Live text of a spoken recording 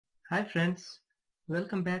Hi friends,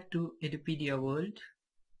 welcome back to Edupedia World.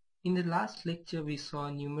 In the last lecture we saw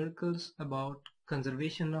numericals about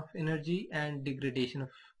conservation of energy and degradation of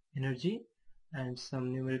energy and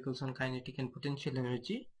some numericals on kinetic and potential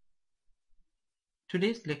energy.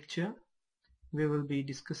 Today's lecture we will be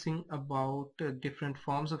discussing about different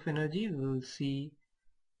forms of energy. We will see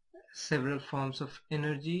several forms of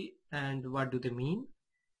energy and what do they mean,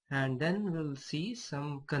 and then we'll see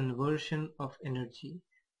some conversion of energy,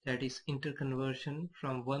 that is interconversion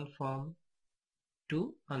from one form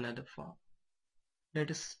to another form. Let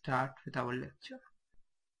us start with our lecture.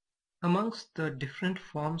 Amongst the different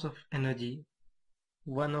forms of energy,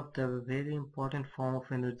 one of the very important form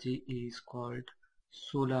of energy is called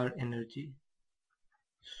solar energy.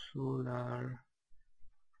 Solar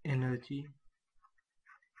energy.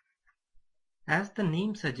 As the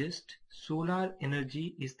name suggests, solar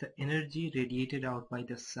energy is the energy radiated out by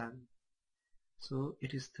the sun. So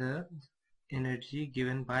it is the energy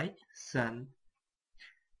given by sun.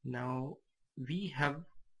 Now we have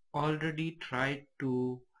already tried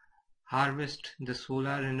to harvest the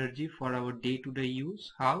solar energy for our day-to-day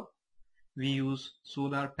use. How? We use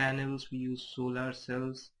solar panels, we use solar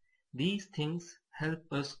cells. These things help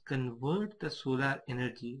us convert the solar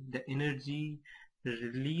energy, the energy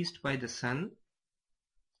released by the sun,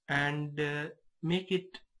 and make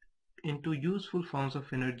it into useful forms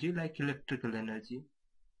of energy like electrical energy.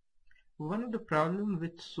 One of the problems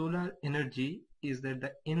with solar energy is that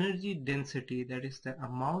the energy density, that is the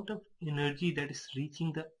amount of energy that is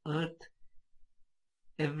reaching the earth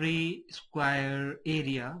every square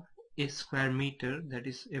area, a square meter, that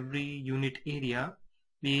is every unit area,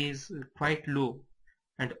 is quite low.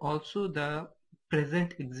 And also the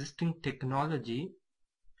present existing technology,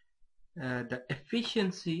 the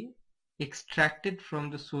efficiency extracted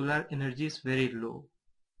from the solar energy is very low.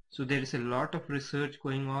 So there is a lot of research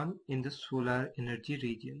going on in the solar energy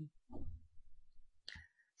region.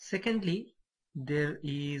 Secondly, there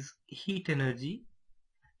is heat energy.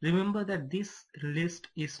 Remember that this list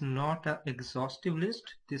is not an exhaustive list.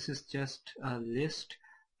 This is just a list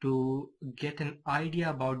to get an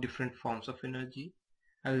idea about different forms of energy.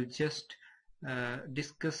 I will just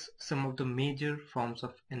discuss some of the major forms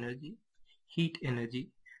of energy. Heat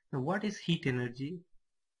energy. Now, what is heat energy?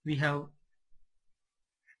 We have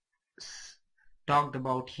talked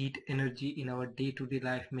about heat energy in our day-to-day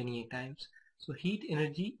life many times. So heat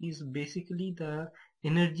energy is basically the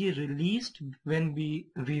energy released when we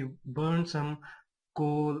burn some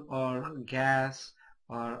coal or gas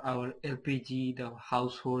or our LPG, the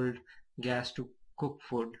household gas, to cook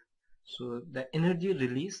food. So the energy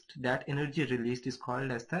released, that energy released is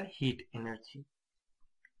called as the heat energy.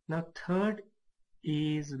 Now third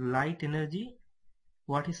is light energy.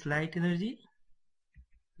 What is light energy?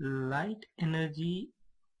 Light energy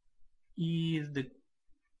is the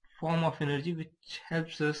form of energy which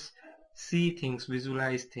helps us see things,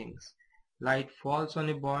 visualize things. Light falls on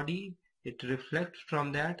a body, it reflects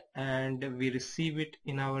from that, and we receive it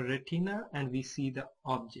in our retina and we see the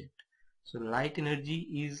object. So light energy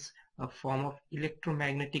is a form of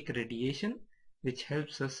electromagnetic radiation which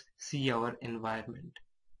helps us see our environment.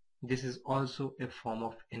 This is also a form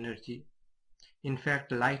of energy. In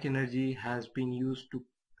fact, light energy has been used to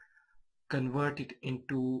convert it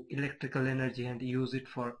into electrical energy and use it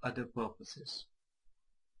for other purposes.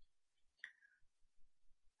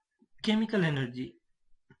 Chemical energy.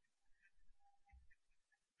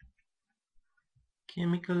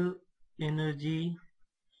 Chemical energy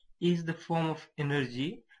is the form of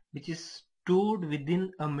energy which is stored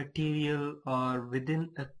within a material or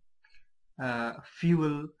within a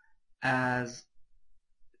fuel as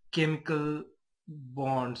chemical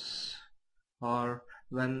bonds, or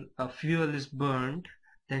when a fuel is burned,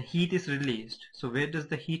 then heat is released. So where does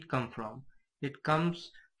the heat come from? It comes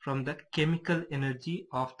from the chemical energy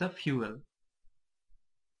of the fuel.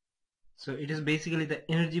 So it is basically the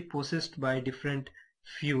energy possessed by different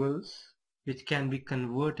fuels which can be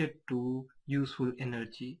converted to useful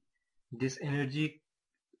energy. This energy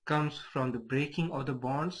comes from the breaking of the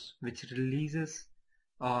bonds which releases,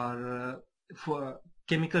 or for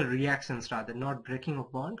chemical reactions rather, not breaking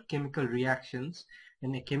of bond, chemical reactions.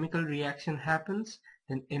 When a chemical reaction happens,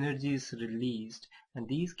 then energy is released, and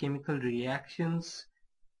these chemical reactions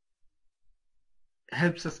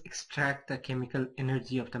helps us extract the chemical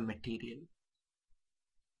energy of the material.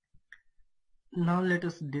 Now let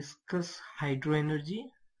us discuss hydroenergy.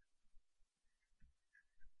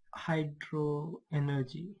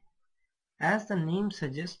 Hydroenergy. As the name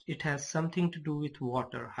suggests, it has something to do with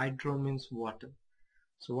water. Hydro means water.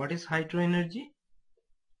 So what is hydroenergy?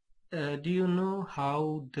 Do you know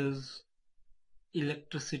how does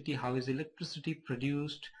electricity, how is electricity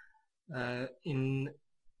produced in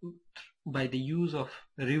by the use of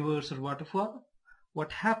rivers or waterfall.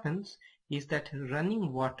 What happens is that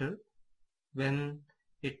running water, when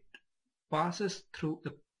it passes through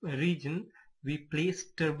a region, we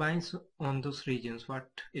place turbines on those regions. What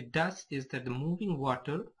it does is that the moving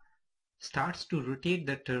water starts to rotate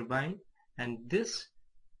the turbine, and this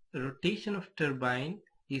rotation of turbine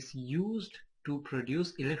is used to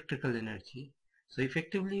produce electrical energy. So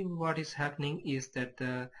effectively what is happening is that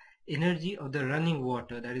the energy of the running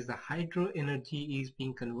water, that is the hydro energy, is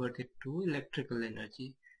being converted to electrical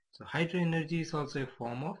energy. So hydro energy is also a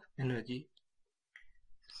form of energy.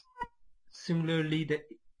 Similarly, the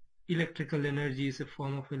electrical energy is a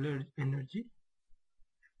form of energy.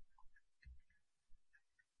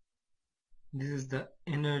 This is the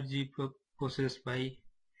energy possessed by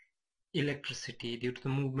electricity due to the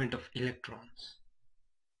movement of electrons.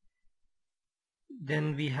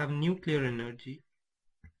 Then we have nuclear energy.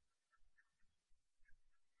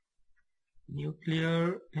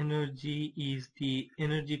 Nuclear energy is the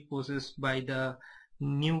energy possessed by the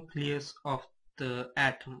nucleus of the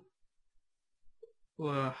atom.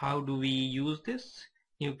 How do we use this?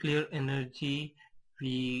 Nuclear energy,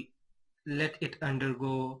 we let it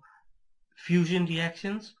undergo fusion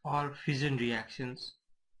reactions or fission reactions.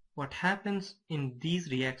 What happens in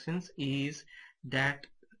these reactions is that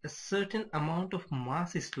a certain amount of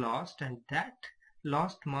mass is lost, and that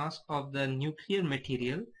lost mass of the nuclear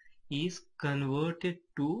material is converted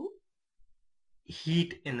to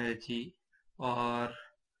heat energy or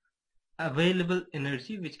available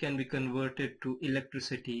energy, which can be converted to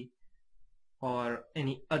electricity or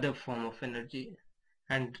any other form of energy.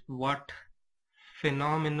 And what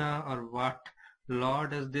phenomena or what law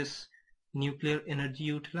does this nuclear energy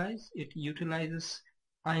utilize? It utilizes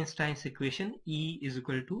Einstein's equation E is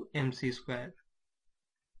equal to mc square,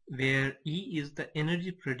 where E is the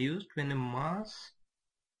energy produced when a mass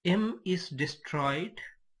m is destroyed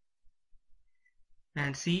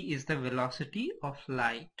and c is the velocity of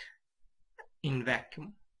light in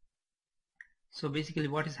vacuum. So basically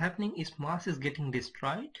what is happening is mass is getting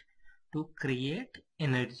destroyed to create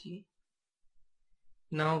energy.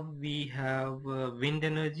 Now we have wind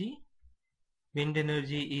energy. Wind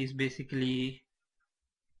energy is basically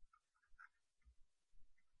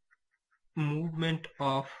movement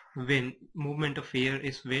of air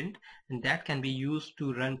is wind, and that can be used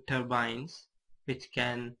to run turbines, which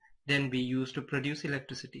can then be used to produce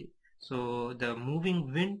electricity. So the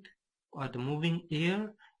moving wind or the moving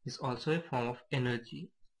air is also a form of energy.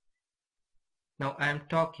 Now I am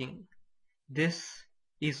talking, this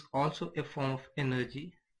is also a form of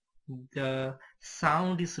energy. The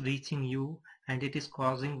sound is reaching you and it is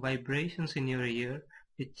causing vibrations in your ear,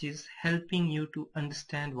 which is helping you to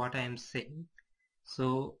understand what I am saying.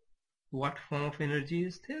 So what form of energy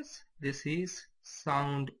is this? This is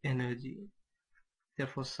sound energy.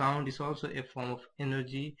 Therefore sound is also a form of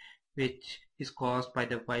energy which is caused by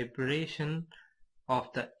the vibration of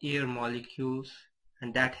the air molecules,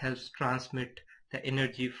 and that helps transmit the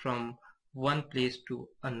energy from one place to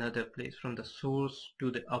another place, from the source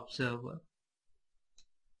to the observer.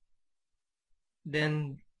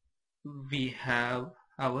 Then we have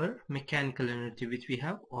our mechanical energy, which we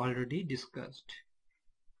have already discussed.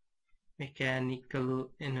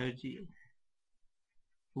 Mechanical energy.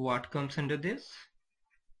 What comes under this?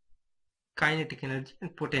 Kinetic energy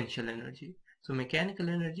and potential energy. So mechanical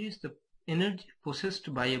energy is the energy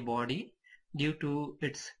possessed by a body due to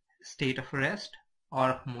its state of rest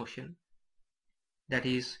or motion. That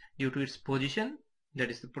is due to its position, that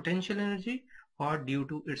is the potential energy, or due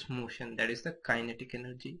to its motion, that is the kinetic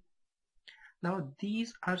energy. Now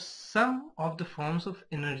these are some of the forms of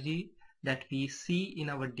energy that we see in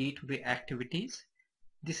our day-to-day activities.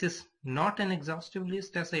 This is not an exhaustive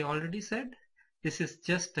list, as I already said. This is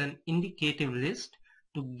just an indicative list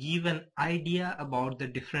to give an idea about the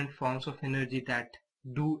different forms of energy that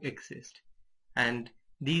do exist. And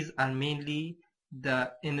these are mainly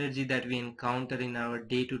the energy that we encounter in our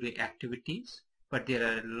day-to-day activities, but there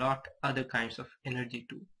are a lot other kinds of energy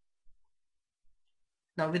too.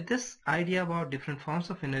 Now with this idea about different forms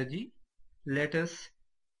of energy, let us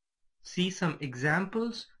see some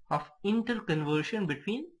examples of interconversion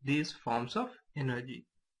between these forms of energy.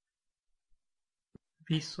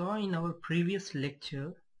 We saw in our previous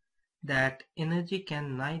lecture that energy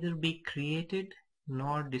can neither be created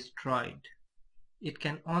nor destroyed. It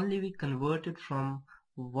can only be converted from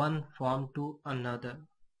one form to another.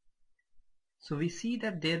 So we see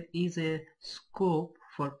that there is a scope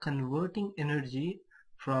for converting energy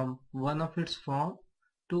from one of its form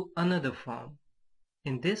to another form.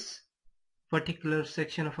 In this particular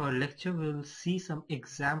section of our lecture, we will see some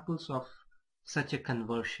examples of such a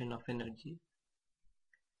conversion of energy.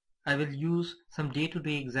 I will use some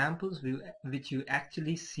day-to-day examples which you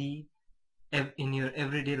actually see in your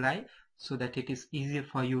everyday life so that it is easier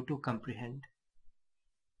for you to comprehend.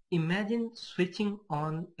 Imagine switching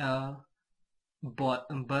on a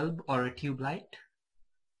bulb or a tube light.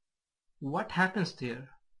 What happens there?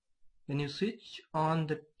 When you switch on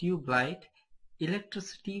the tube light,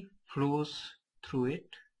 electricity flows through it.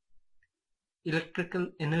 Electrical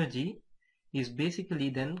energy is basically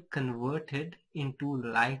then converted into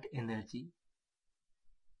light energy.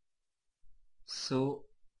 So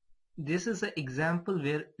this is an example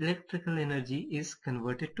where electrical energy is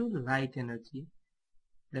converted to light energy.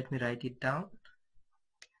 Let me write it down.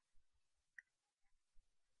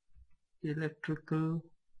 Electrical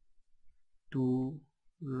to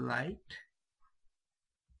light.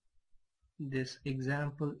 This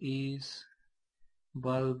example is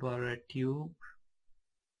bulb or a tube,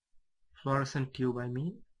 fluorescent tube I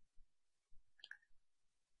mean.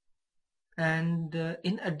 And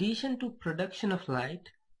in addition to production of light,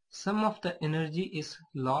 some of the energy is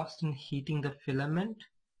lost in heating the filament.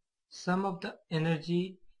 Some of the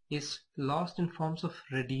energy is lost in forms of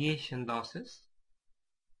radiation losses.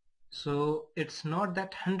 So it's not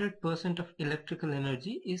that 100% of electrical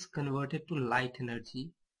energy is converted to light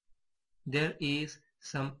energy. There is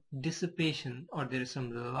some dissipation or there is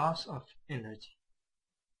some loss of energy.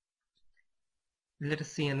 Let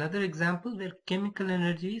us see another example where chemical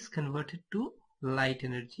energy is converted to light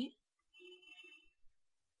energy.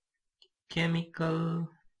 Chemical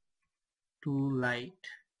to light.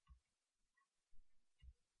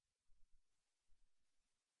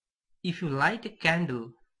 If you light a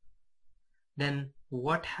candle, then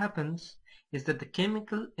what happens is that the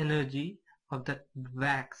chemical energy of the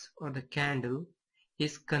wax or the candle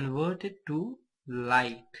is converted to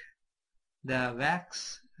light. The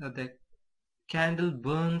wax or the candle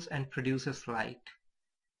burns and produces light.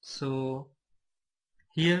 So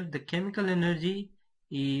here the chemical energy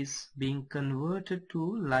is being converted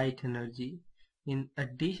to light energy. In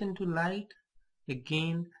addition to light,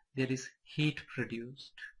 again there is heat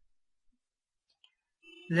produced.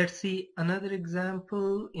 Let's see another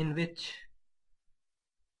example in which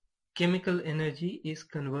chemical energy is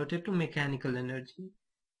converted to mechanical energy.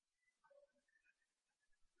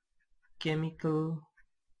 Chemical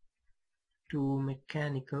to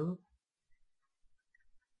mechanical.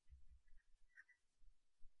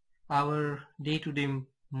 Our day-to-day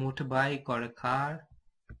motorbike or a car,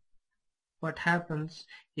 what happens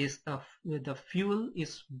is the fuel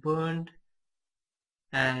is burned,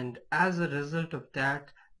 and as a result of that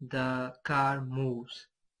the car moves.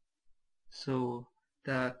 So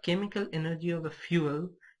the chemical energy of the fuel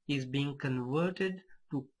is being converted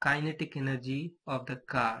to kinetic energy of the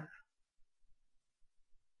car.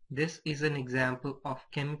 This is an example of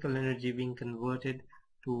chemical energy being converted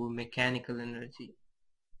to mechanical energy.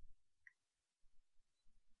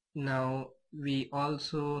 Now we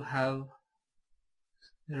also have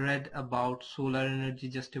read about solar energy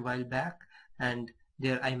just a while back, and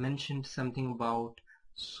there I mentioned something about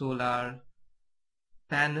solar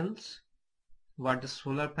panels. What does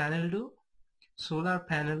solar panel do? Solar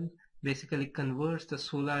panel basically converts the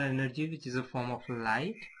solar energy, which is a form of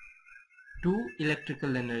light, to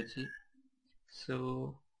electrical energy.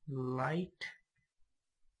 So light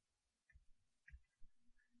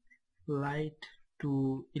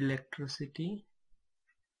to electricity.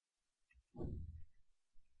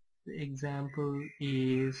 The example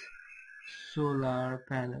is solar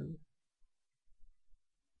panel.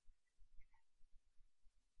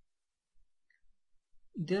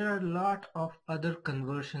 There are a lot of other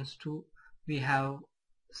conversions too. We have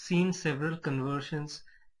seen several conversions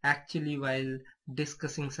actually while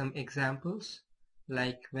discussing some examples,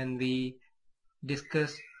 like when we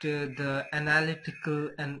discussed the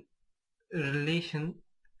analytical and relation,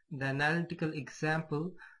 the analytical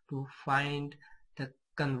example to find the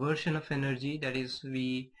conversion of energy. That is,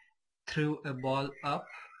 we threw a ball up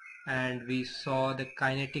and we saw the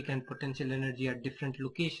kinetic and potential energy at different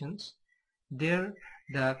locations. There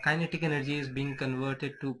the kinetic energy is being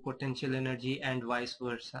converted to potential energy and vice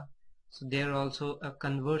versa. So there also a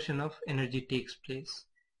conversion of energy takes place.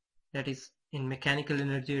 That is, in mechanical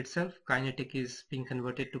energy itself, kinetic is being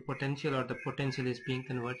converted to potential, or the potential is being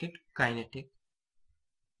converted to kinetic.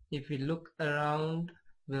 If we look around,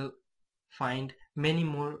 we'll find many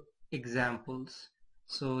more examples.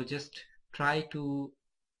 So just try to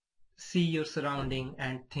see your surrounding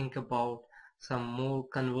and think about some more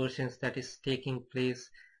conversions that is taking place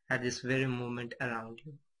at this very moment around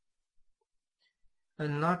you. I'll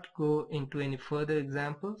not go into any further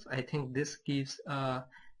examples. I think this gives a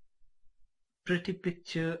pretty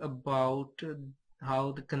picture about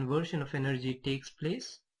how the conversion of energy takes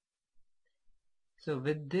place. So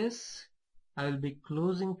with this, I will be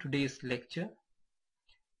closing today's lecture.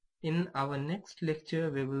 In our next lecture,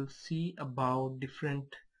 we will see about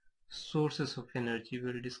different sources of energy.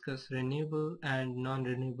 We will discuss renewable and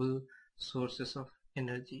non-renewable sources of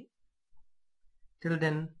energy. Till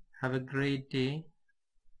then, have a great day.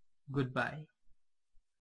 Goodbye.